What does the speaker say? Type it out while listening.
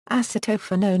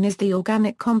Acetophenone is the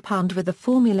organic compound with the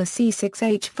formula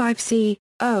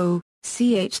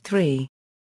C6H5COCH3.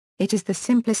 It is the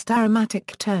simplest aromatic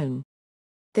ketone.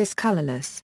 This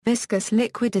colourless, viscous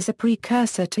liquid is a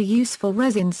precursor to useful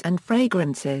resins and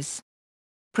fragrances.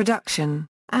 Production: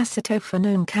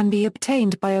 acetophenone can be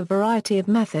obtained by a variety of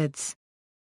methods.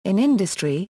 In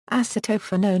industry,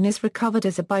 acetophenone is recovered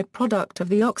as a byproduct of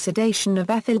the oxidation of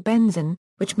ethylbenzene,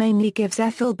 which mainly gives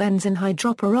ethylbenzene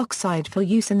hydroperoxide for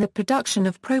use in the production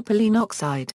of propylene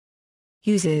oxide.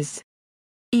 Uses: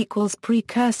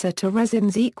 precursor to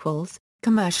resins equals,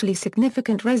 commercially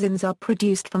significant resins are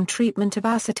produced from treatment of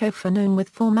acetophenone with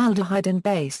formaldehyde and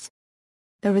base.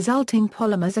 The resulting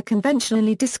polymers are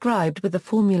conventionally described with the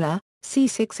formula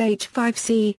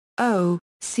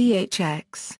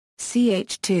C6H5COCHX,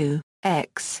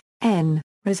 CH2X,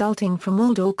 resulting from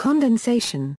Aldol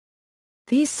condensation.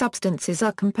 These substances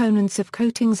are components of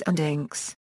coatings and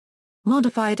inks.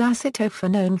 Modified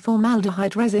acetophenone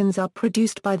formaldehyde resins are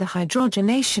produced by the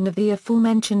hydrogenation of the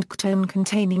aforementioned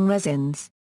ketone-containing resins.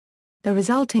 The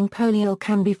resulting polyol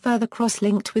can be further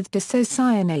cross-linked with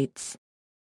diisocyanates.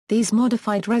 These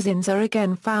modified resins are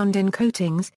again found in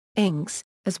coatings, inks,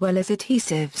 as well as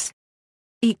adhesives.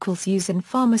 Use in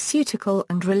pharmaceutical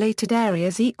and related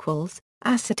areas.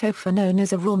 Acetophenone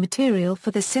is a raw material for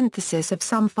the synthesis of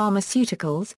some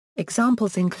pharmaceuticals.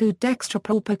 Examples include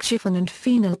dextropropoxifen and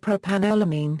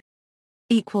phenylpropanolamine.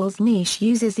 Niche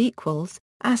uses.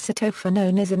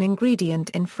 Acetophenone is an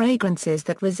ingredient in fragrances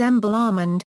that resemble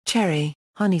almond, cherry,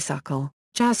 honeysuckle,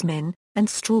 jasmine, and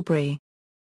strawberry.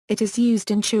 It is used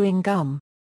in chewing gum.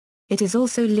 It is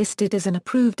also listed as an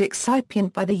approved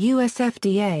excipient by the US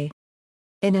FDA.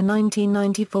 In a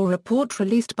 1994 report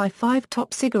released by 5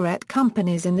 top cigarette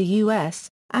companies in the US,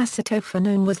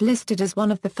 acetophenone was listed as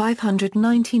one of the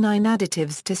 599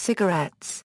 additives to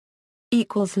cigarettes.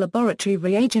 Laboratory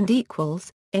reagent.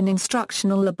 In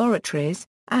instructional laboratories,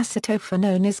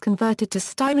 acetophenone is converted to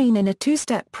styrene in a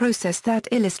two-step process that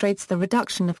illustrates the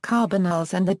reduction of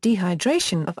carbonyls and the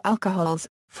dehydration of alcohols,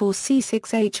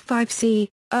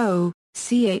 4C6H5CO,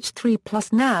 CH3 plus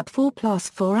NAB4 plus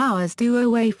 4 hours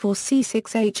duo-A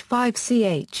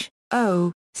 4C6H5CH,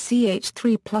 O,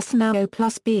 CH3 plus NAO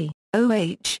plus B,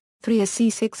 OH, 3 A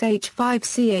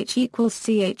C6H5CH equals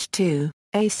CH2.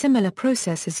 A similar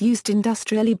process is used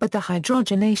industrially, but the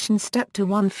hydrogenation step to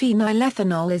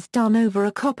 1-phenylethanol is done over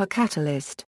a copper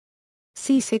catalyst.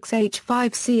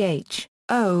 C6H5CH,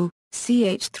 O,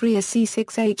 CH3 A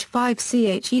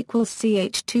C6H5CH equals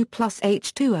CH2 plus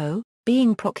H2O,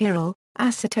 being prochiral.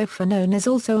 Acetophenone is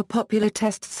also a popular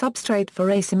test substrate for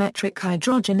asymmetric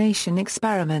hydrogenation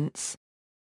experiments.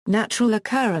 Natural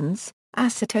occurrence.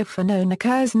 Acetophenone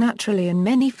occurs naturally in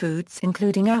many foods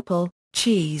including apple,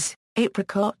 cheese,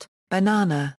 apricot,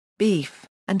 banana, beef,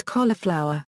 and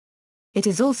cauliflower. It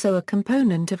is also a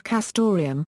component of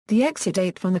castoreum, the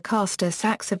exudate from the castor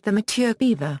sacs of the mature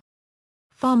beaver.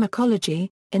 Pharmacology.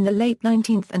 In the late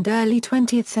 19th and early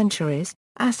 20th centuries,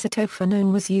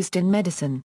 acetophenone was used in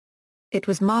medicine. It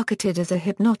was marketed as a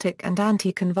hypnotic and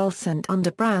anticonvulsant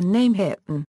under brand name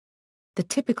Hypno. The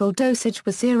typical dosage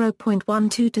was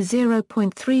 0.12 to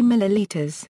 0.3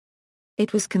 milliliters.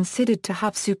 It was considered to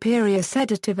have superior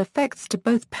sedative effects to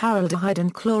both paraldehyde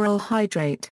and chloral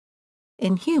hydrate.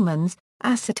 In humans,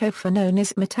 acetophenone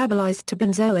is metabolized to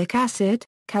benzoic acid,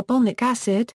 carbonic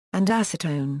acid, and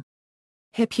acetone.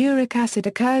 Hippuric acid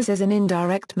occurs as an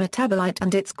indirect metabolite,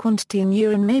 and its quantity in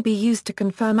urine may be used to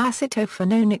confirm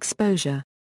acetophenone exposure.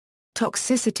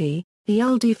 Toxicity. The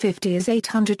LD50 is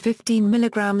 815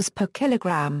 mg per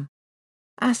kilogram.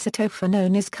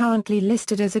 Acetophenone is currently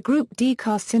listed as a Group D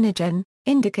carcinogen,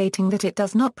 indicating that it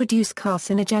does not produce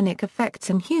carcinogenic effects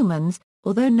in humans,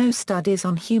 although no studies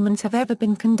on humans have ever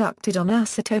been conducted on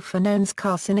acetophenone's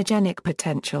carcinogenic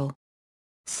potential.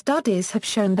 Studies have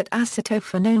shown that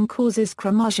acetophenone causes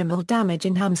chromosomal damage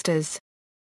in hamsters.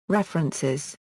 References